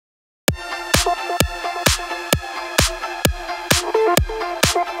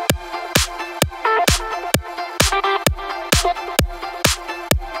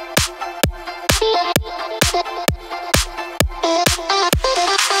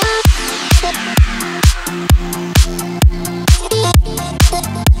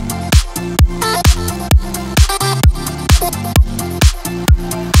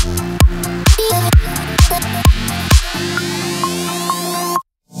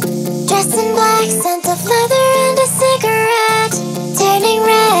back, scent of leather and a cigarette. Turning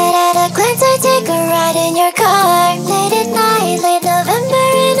red at a glance, I take a ride in your car. Late at night, late November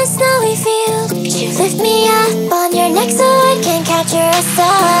in a snowy field. You lift me up on your neck so I can capture a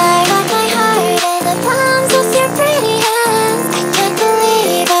star.